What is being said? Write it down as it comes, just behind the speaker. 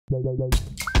Go ahead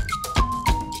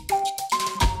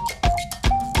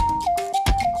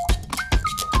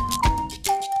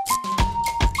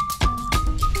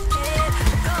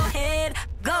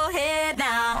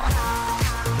now.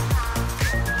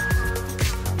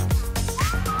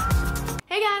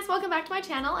 Hey guys, welcome back to my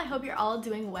channel. I hope you're all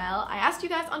doing well. I asked you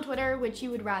guys on Twitter which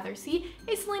you would rather see,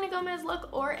 a Selena Gomez look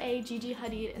or a Gigi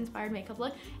Hadid inspired makeup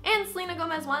look, and Selena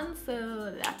Gomez won,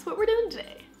 so that's what we're doing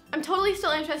today. I'm totally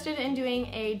still interested in doing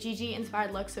a Gigi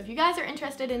inspired look, so if you guys are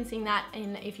interested in seeing that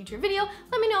in a future video,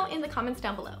 let me know in the comments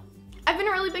down below. I've been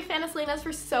a really big fan of Selena's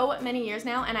for so many years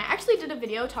now, and I actually did a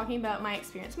video talking about my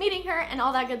experience meeting her and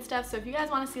all that good stuff, so if you guys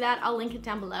want to see that, I'll link it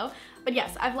down below. But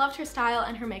yes, I've loved her style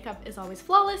and her makeup is always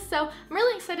flawless, so I'm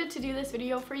really excited to do this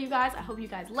video for you guys. I hope you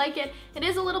guys like it. It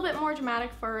is a little bit more dramatic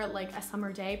for like a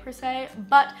summer day per se,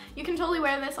 but you can totally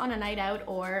wear this on a night out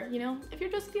or, you know, if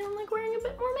you're just feeling like wearing a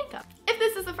bit more makeup. If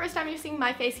this is the first time you're seeing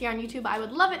my face here on YouTube, I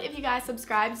would love it if you guys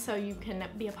subscribe so you can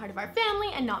be a part of our family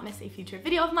and not miss a future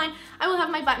video of mine. I will have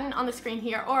my button on the screen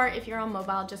here, or if you're on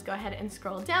mobile, just go ahead and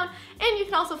scroll down. And you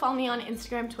can also follow me on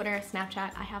Instagram, Twitter,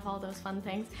 Snapchat. I have all those fun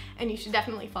things, and you should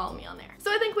definitely follow me on there.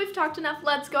 So I think we've talked enough.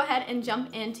 Let's go ahead and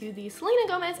jump into the Selena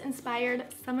Gomez inspired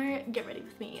summer get ready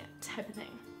with me type of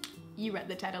thing. You read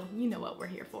the title, you know what we're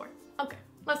here for. Okay,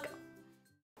 let's go.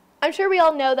 I'm sure we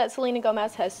all know that Selena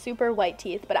Gomez has super white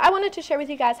teeth, but I wanted to share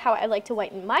with you guys how I like to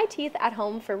whiten my teeth at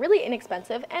home for really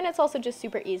inexpensive, and it's also just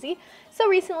super easy. So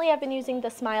recently I've been using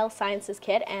the Smile Sciences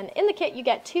kit, and in the kit you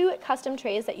get 2 custom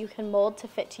trays that you can mold to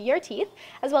fit to your teeth,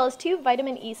 as well as 2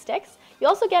 vitamin E sticks. You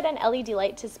also get an LED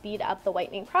light to speed up the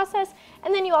whitening process,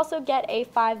 and then you also get a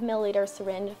 5 milliliter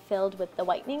syringe filled with the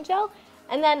whitening gel.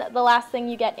 And then the last thing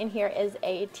you get in here is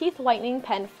a teeth whitening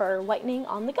pen for whitening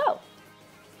on the go.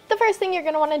 The first thing you're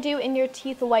going to want to do in your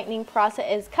teeth whitening process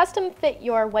is custom fit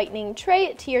your whitening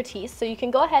tray to your teeth, so you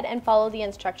can go ahead and follow the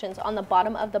instructions on the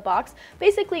bottom of the box.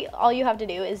 Basically, all you have to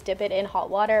do is dip it in hot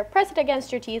water, press it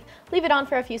against your teeth, leave it on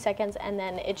for a few seconds, and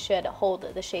then it should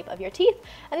hold the shape of your teeth.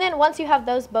 And then once you have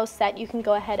those both set, you can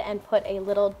go ahead and put a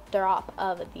little drop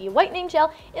of the whitening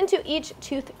gel into each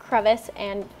tooth crevice,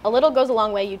 and a little goes a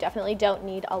long way. You definitely don't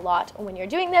need a lot when you're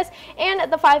doing this, and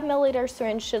the 5 milliliter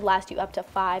syringe should last you up to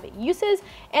 5 uses.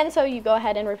 And so you go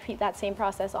ahead and repeat that same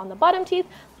process on the bottom teeth,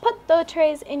 put the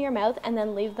trays in your mouth, and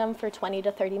then leave them for 20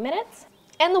 to 30 minutes.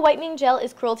 And the whitening gel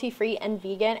is cruelty-free and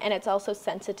vegan, and it's also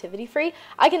sensitivity-free.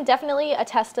 I can definitely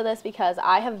attest to this because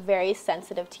I have very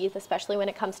sensitive teeth, especially when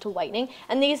it comes to whitening,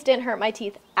 and these didn't hurt my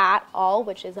teeth at all,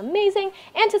 which is amazing.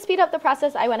 And to speed up the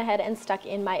process, I went ahead and stuck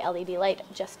in my LED light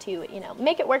just to, you know,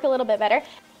 make it work a little bit better.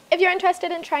 If you're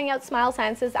interested in trying out Smile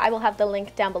Sciences, I will have the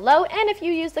link down below, and if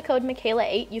you use the code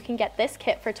Mikayla8, you can get this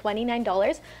kit for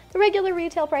 $29. The regular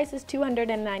retail price is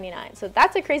 $299, so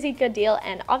that's a crazy good deal,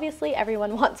 and obviously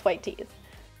everyone wants white teeth.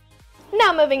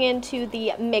 Now moving into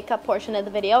the makeup portion of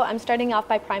the video, I'm starting off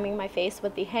by priming my face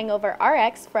with the Hangover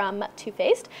RX from Too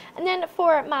Faced, and then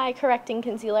for my correcting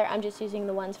concealer, I'm just using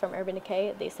the ones from Urban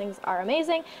Decay. These things are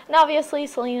amazing, and obviously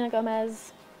Selena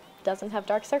Gomez doesn't have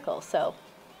dark circles, so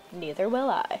neither will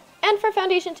I. And for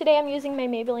foundation today, I'm using my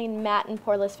Maybelline Matte and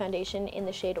Poreless Foundation in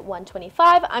the shade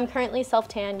 125. I'm currently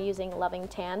self-tan using Loving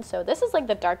Tan, so this is like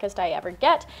the darkest I ever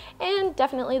get, and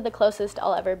definitely the closest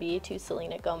I'll ever be to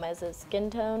Selena Gomez's skin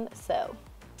tone, so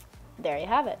there you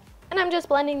have it. And I'm just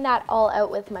blending that all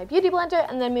out with my Beauty Blender,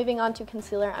 and then moving on to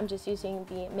concealer, I'm just using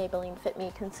the Maybelline Fit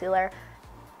Me Concealer.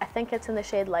 I think it's in the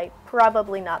shade Light,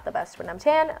 probably not the best when I'm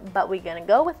tan, but we're gonna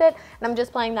go with it. And I'm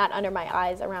just applying that under my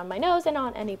eyes, around my nose, and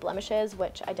on any blemishes,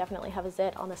 which I definitely have a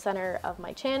zit on the center of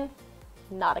my chin.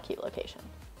 Not a cute location.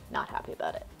 Not happy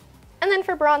about it. And then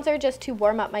for bronzer, just to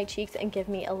warm up my cheeks and give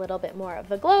me a little bit more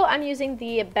of a glow, I'm using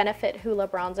the Benefit Hoola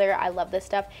Bronzer. I love this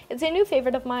stuff. It's a new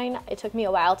favorite of mine. It took me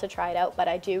a while to try it out, but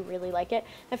I do really like it.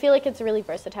 I feel like it's really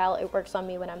versatile. It works on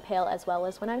me when I'm pale as well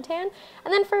as when I'm tan.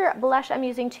 And then for blush, I'm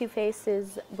using Too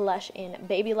Faced's blush in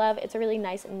Baby Love. It's a really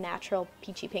nice natural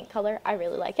peachy pink color. I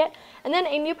really like it. And then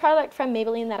a new product from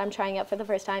Maybelline that I'm trying out for the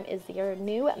first time is their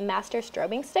new Master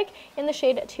Strobing Stick in the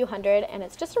shade 200, and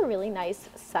it's just a really nice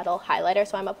subtle highlighter.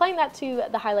 So I'm applying that to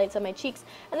the highlights of my cheeks,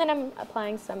 and then I'm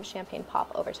applying some champagne pop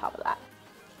over top of that.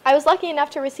 I was lucky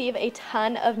enough to receive a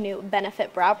ton of new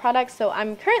Benefit brow products, so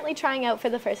I'm currently trying out for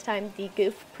the first time the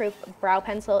Goof Proof Brow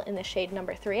Pencil in the shade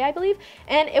number 3, I believe,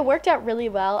 and it worked out really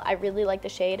well. I really like the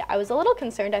shade. I was a little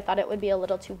concerned. I thought it would be a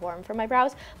little too warm for my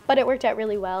brows, but it worked out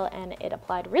really well, and it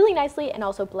applied really nicely and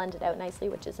also blended out nicely,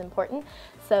 which is important.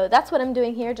 So that's what I'm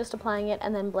doing here, just applying it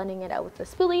and then blending it out with the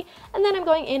spoolie, and then I'm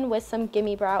going in with some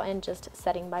Gimme Brow and just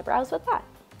setting my brows with that.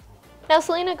 Now,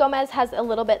 Selena Gomez has a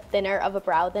little bit thinner of a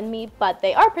brow than me, but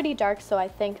they are pretty dark, so I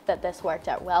think that this worked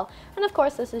out well. And of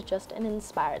course, this is just an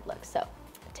inspired look, so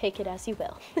take it as you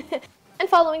will. And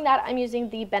following that, I'm using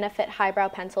the Benefit Highbrow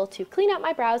Pencil to clean up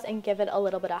my brows and give it a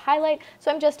little bit of highlight.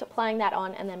 So I'm just applying that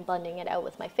on and then blending it out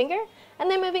with my finger. And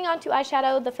then moving on to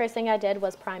eyeshadow, the first thing I did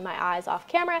was prime my eyes off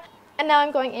camera. And now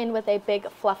I'm going in with a big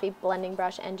fluffy blending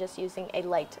brush and just using a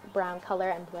light brown color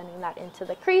and blending that into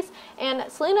the crease.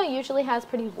 And Selena usually has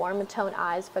pretty warm tone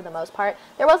eyes for the most part.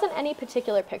 There wasn't any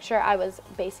particular picture I was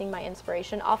basing my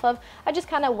inspiration off of. I just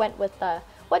kind of went with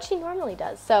what she normally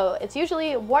does. So it's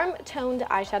usually warm toned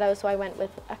eyeshadow, so I went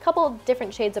with a couple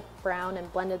different shades of brown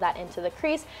and blended that into the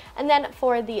crease. And then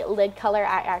for the lid color,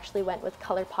 I actually went with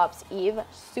ColourPop's Eve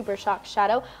Super Shock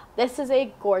Shadow. This is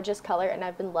a gorgeous color, and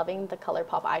I've been loving the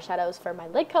ColourPop eyeshadows for my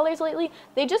lid colors lately.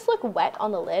 They just look wet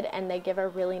on the lid and they give a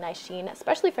really nice sheen,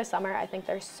 especially for summer. I think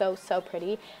they're so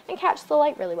pretty and catch the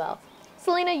light really well.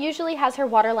 Selena usually has her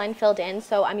waterline filled in,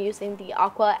 so I'm using the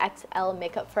Aqua XL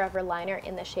Makeup Forever liner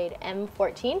in the shade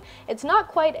M14. It's not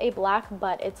quite a black,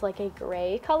 but it's like a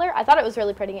gray color. I thought it was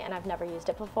really pretty and I've never used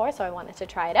it before, so I wanted to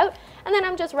try it out. And then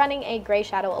I'm just running a gray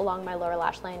shadow along my lower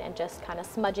lash line and just kind of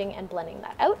smudging and blending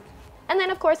that out. And then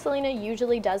of course Selena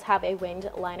usually does have a winged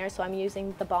liner, so I'm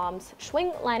using the Balm's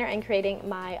Schwing liner and creating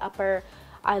my upper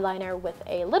eyeliner with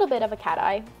a little bit of a cat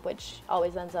eye, which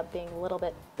always ends up being a little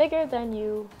bit bigger than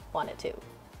you want it to.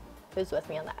 Who's with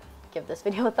me on that? Give this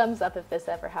video a thumbs up if this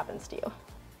ever happens to you.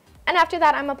 And after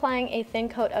that, I'm applying a thin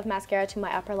coat of mascara to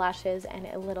my upper lashes and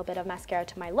a little bit of mascara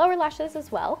to my lower lashes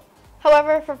as well.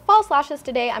 However, for false lashes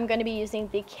today, I'm going to be using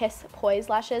the Kiss Poise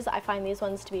lashes. I find these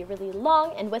ones to be really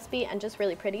long and wispy and just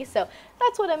really pretty, so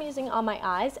that's what I'm using on my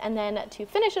eyes. And then to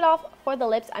finish it off for the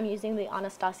lips, I'm using the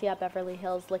Anastasia Beverly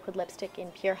Hills Liquid Lipstick in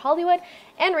Pure Hollywood.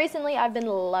 And recently, I've been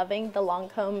loving the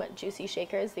Lancome Juicy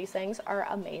Shakers. These things are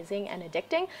amazing and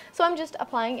addicting, so I'm just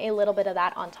applying a little bit of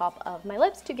that on top of my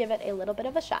lips to give it a little bit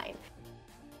of a shine.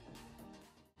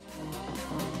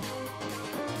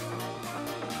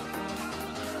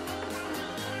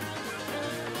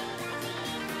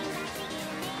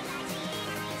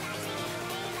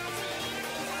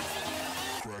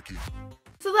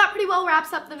 So that pretty well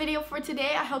wraps up the video for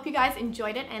today. I hope you guys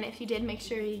enjoyed it, and if you did, make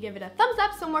sure you give it a thumbs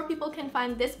up so more people can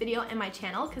find this video and my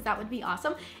channel, because that would be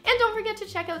awesome. And don't forget to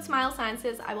check out Smile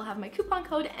Sciences. I will have my coupon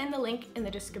code and the link in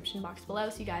the description box below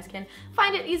so you guys can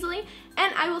find it easily.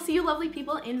 And I will see you lovely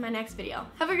people in my next video.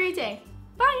 Have a great day.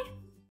 Bye!